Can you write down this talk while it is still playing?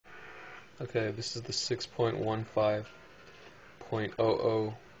Okay, this is the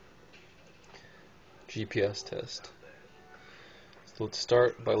 6.15.00 GPS test. So let's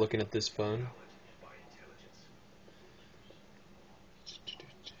start by looking at this phone.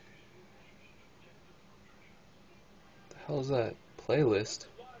 What the hell is that? Playlist?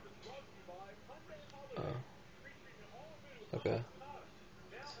 Oh. Okay.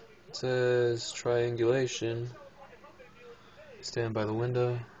 It says triangulation. Stand by the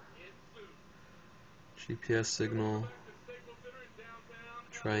window. GPS signal.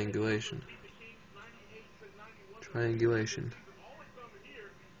 Triangulation. Triangulation.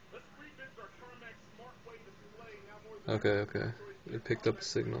 Okay. It picked up the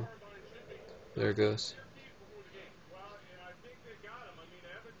signal. There it goes.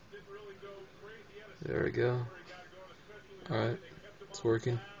 There we go. Alright, it's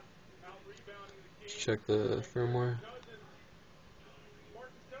working. Let's check the firmware.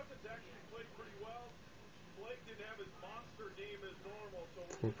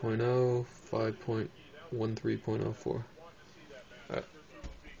 4.0, 5.13.04. Alright,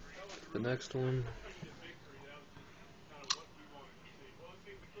 the next one.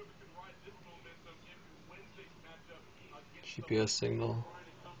 GPS signal.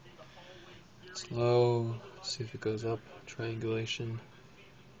 Slow. See if it goes up. Triangulation.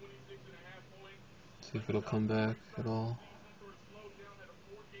 See if it'll come back at all.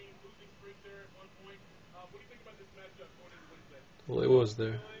 Well, it was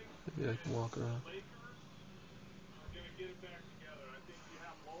there. Maybe I can walk around.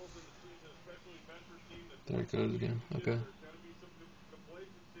 There it goes again. Okay.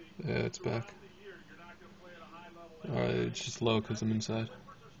 Yeah, it's back. Alright, it's just low because I'm inside.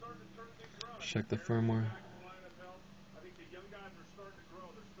 Check the firmware.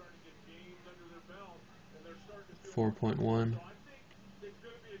 4.1,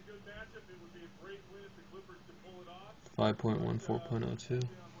 5.1, 4.02.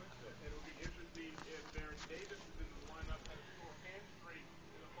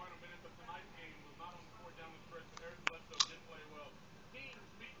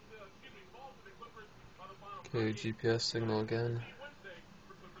 Okay, GPS signal again.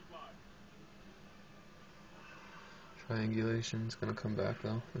 Triangulation is going to come back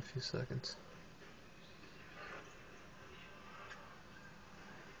though in a few seconds.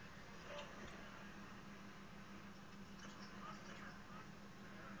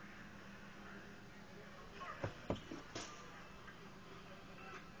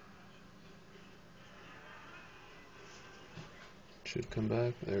 Should come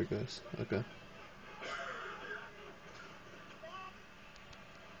back. There it goes. Okay.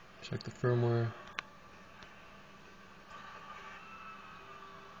 Check the firmware.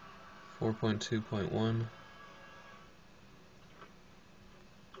 4.2.1.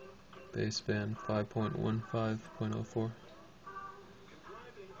 Baseband 5.15.04.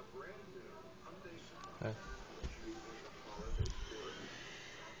 Okay.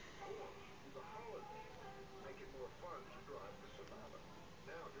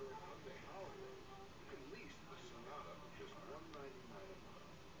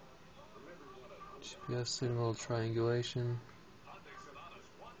 GPS signal triangulation.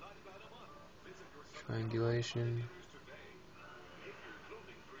 Triangulation.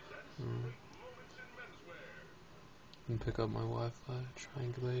 And pick up my Wi-Fi.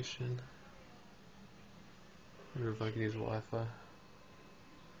 Triangulation. Wonder if I can use Wi-Fi.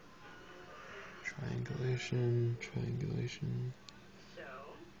 Triangulation. Triangulation. So,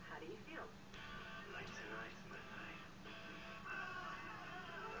 how do you feel? Nice and nice,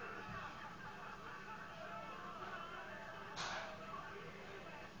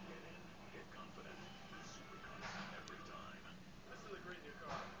 Get confident. Super confident every time. This is a great new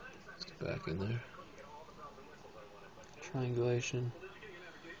car. Let's get back in there. Triangulation.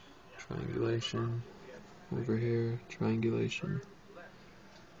 Triangulation. Over here. Triangulation.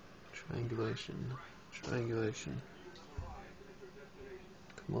 Triangulation. Triangulation.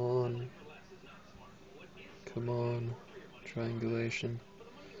 Come on. Come on. Triangulation.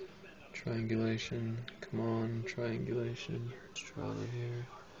 Triangulation. Come on. Triangulation. Let's try over here.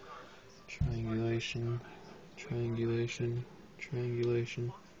 Triangulation. Triangulation.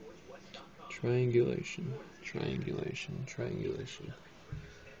 Triangulation. Triangulation. Triangulation. Triangulation.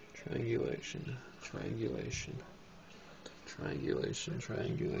 Triangulation. Triangulation. Triangulation.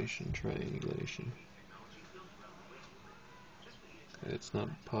 Triangulation. Triangulation. Okay, it's not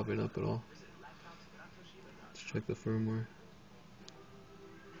popping up at all. Let's check the firmware.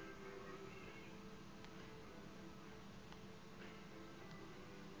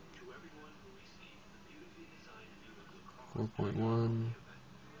 4.1,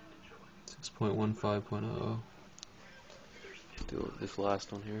 6.15.00. Do this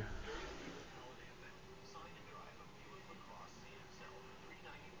last one here.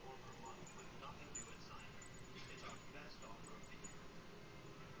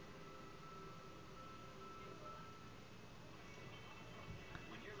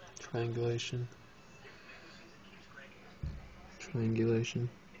 Triangulation. Triangulation.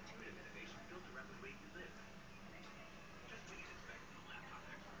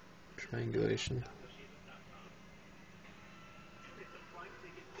 Triangulation.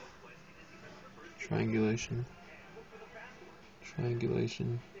 Triangulation. Triangulation.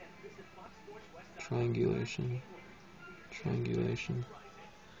 Triangulation. Triangulation.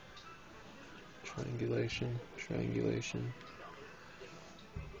 Triangulation. Triangulation.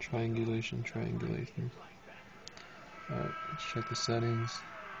 Triangulation. Triangulation. Alright, let's check the settings.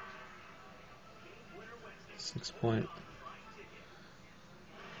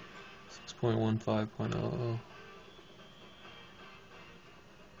 6.15.00.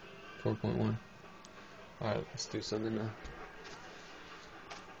 4.1. Alright, let's do something now.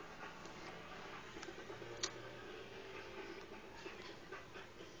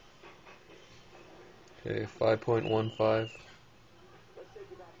 Okay,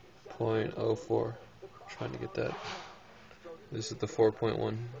 5.15.04. Trying to get that. This is the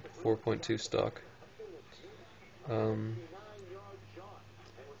 4.1, 4.2 stock.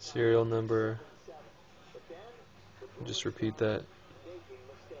 Serial number. Just repeat that.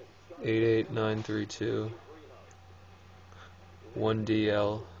 88932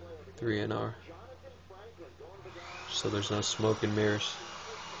 1DL 3NR. So there's no smoke and mirrors.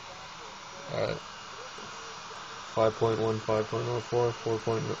 Alright. 5.1, 5.04,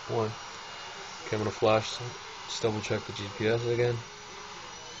 4.1. Okay, I'm gonna flash. Just double check the GPS again.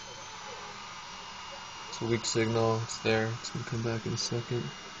 It's a weak signal. It's there. It's gonna come back in a second.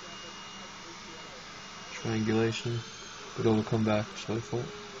 Triangulation. But it'll come back. Show the foot.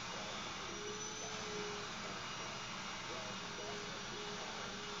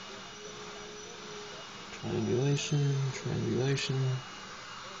 Triangulation. Triangulation.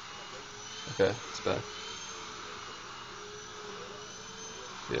 Okay, it's back.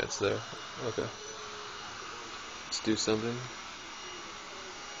 Yeah, it's there. Okay. Let's do something.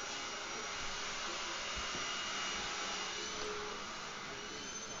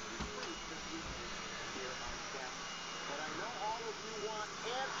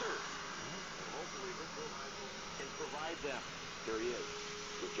 Here he is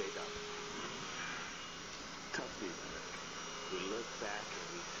with J-Dub. Tough season. We look back and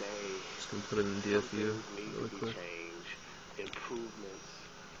we say, Just gonna put it in DFU really quick. Change, improvements,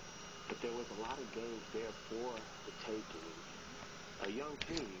 but there was a lot of games there for the taking. A young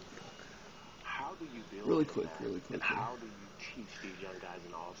team. How do you build Really quick. and how do you teach these young guys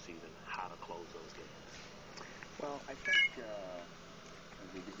in the off season how to close those games? Well, I think as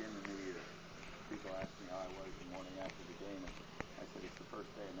we begin the new year, people ask me how I was the morning after the game, and I said it's the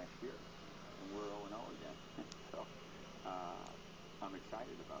first day of next year, and we're 0-0 again. So I'm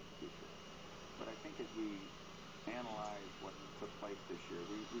excited about the future. But I think as we analyze what took place this year,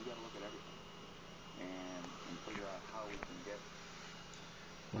 we've got to look at everything and figure out how we can get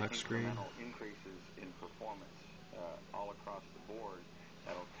Black screen. incremental increases in performance all across the board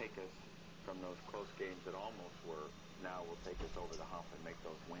that'll take us from those close games that almost were, now will take us over the hump and make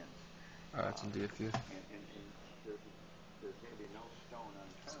those wins. Alright, it's in DFU. And there's going to be no stone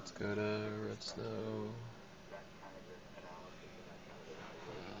unturned. Let's go to Red Snow. That kind of analysis and that kind of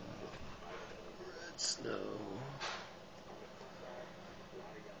evaluation. Red Snow. A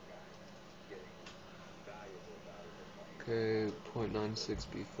lot of young guys getting valuable playing. Okay,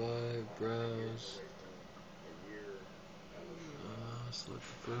 0.96B5, browse. A year Select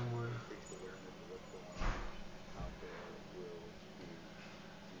the firmware. increased awareness of what's going on out there will be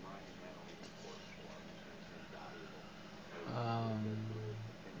monumentally important for them and valuable.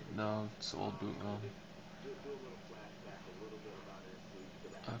 No, it's old boot ROM. Do a little flashback, a little bit about S3.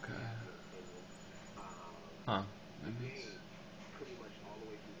 Okay. Huh, maybe it's... Pretty much all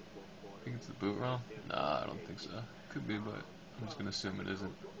the way through the fourth quarter. I think it's the boot ROM? Nah, I don't think so. Could be, but I'm just gonna assume it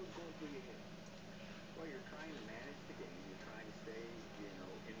isn't. What was going through your head? Well, you're trying to manage the game. You're trying to stay,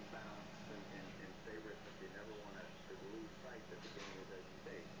 in balance and favorite, but you never want to lose sight that the game is, as you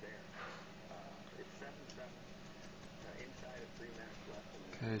say, there. It's 7-7. Inside of 3 minutes left.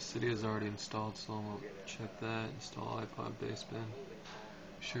 Okay, City is already installed, so I'm gonna check that. Install iPod Baseband.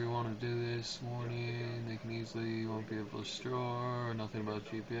 Sure you want to do this warning, they can easily, you won't be able to store, nothing about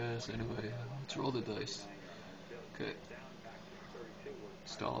GPS. Anyway, let's roll the dice. Okay.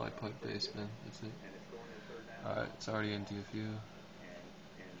 Install iPod Baseband, that's it. Alright, it's already in DFU.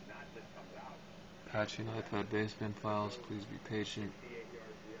 Patching iPad baseband files. Please be patient.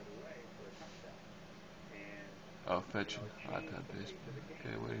 Oh, fetching iPad baseband.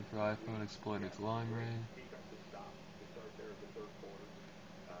 Okay, waiting for iPhone. Exploiting its line ring.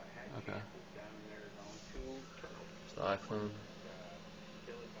 Okay. It's the iPhone.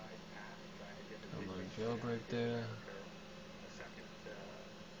 Downloading jailbreak there.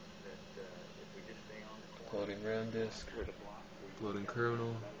 Uploading RAM disk. Uploading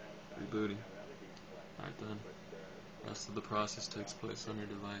kernel. Rebooting. Alright, done. Rest of the process takes place on your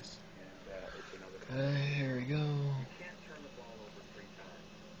device. Okay, here we go.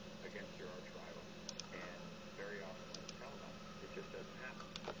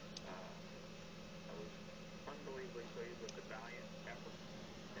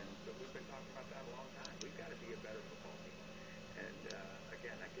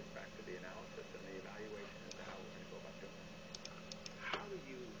 How do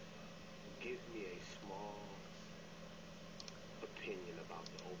you give me a small opinion about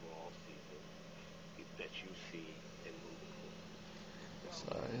the overall season that you see in moving forward?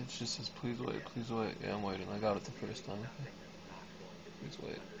 Sorry, it just says please wait, please wait. Yeah, I'm waiting. I got it the first time. Okay. Please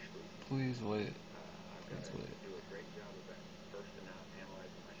wait. Please wait. Please wait.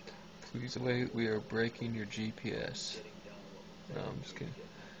 Please wait, we are breaking your GPS. No, I'm just kidding.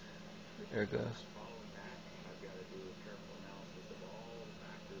 There it goes.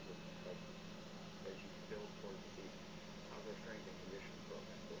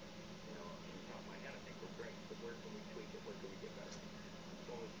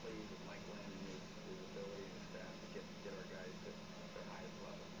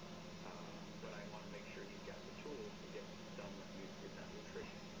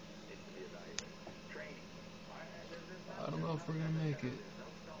 I don't know if we're gonna make it.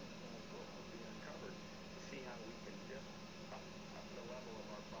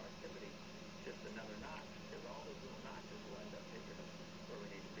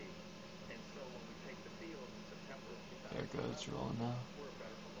 There it goes, it's rolling now.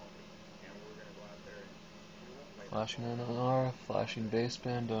 Flashing NR, flashing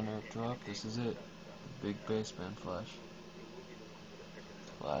baseband, don't interrupt. This is it. Big baseband flash.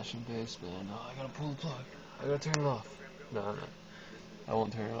 Flashing baseband. Oh, I gotta pull the plug. I gotta turn it off. No. I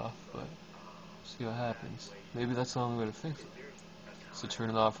won't turn it off, but see what happens. Maybe that's the only way to fix it. So turn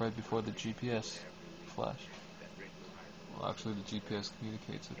it off right before the GPS flash. Well, actually the GPS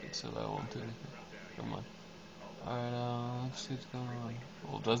communicates with it, so that won't do anything. Never mind. Alright, let's see what's going on.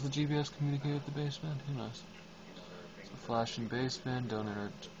 Well, does the GPS communicate with the baseband? Who knows? So flashing baseband, don't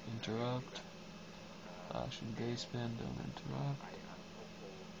interrupt. Flashing baseband, don't interrupt.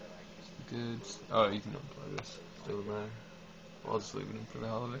 It's the goods. Oh, you can unplug this. Doesn't matter. I'll just leave it in for the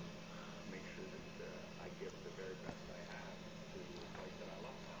hell of it.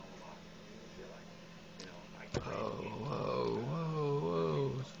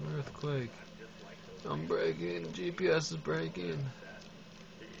 Whoa, it's an earthquake. I'm breaking, GPS is breaking.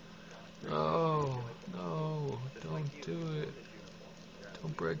 No, don't do it.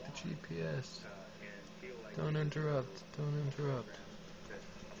 Don't break the GPS. Don't interrupt.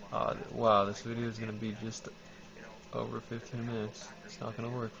 Wow, this video is going to be just over 15 minutes. It's not going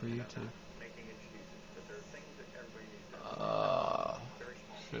to work for YouTube.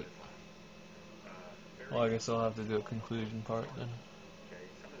 Shit. Well, I guess I'll have to do a conclusion part then.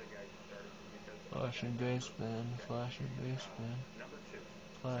 Flashing baseband.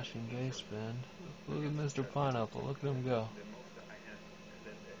 Look at Mr. Pineapple, look at him go.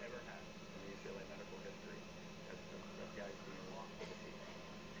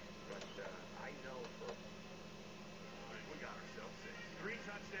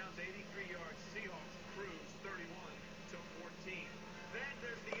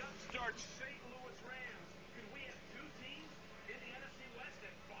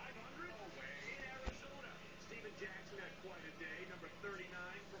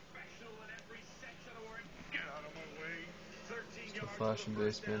 Flashing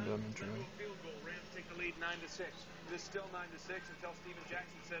baseband on the drum. Rams take the lead 9-6. It is still 9-6 until Steven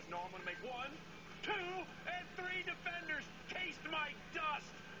Jackson says, no, I'm going to make 1, 2, and 3 defenders. Taste my dust.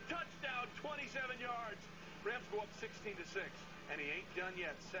 Touchdown, 27 yards. Rams go up 16-6. And he ain't done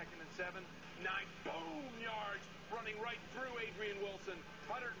yet. 2nd and 7. 9 boom yards. Running right through Adrian Wilson.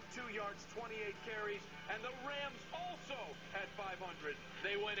 102 yards, 28 carries. And the Rams also at 500.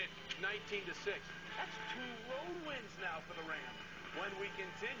 They win it 19-6. That's 2 road wins now for the Rams. When we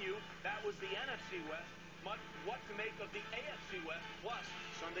continue, that was the NFC West. What to make of the AFC West plus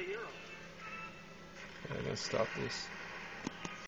Sunday Heroes. I'm gonna stop this.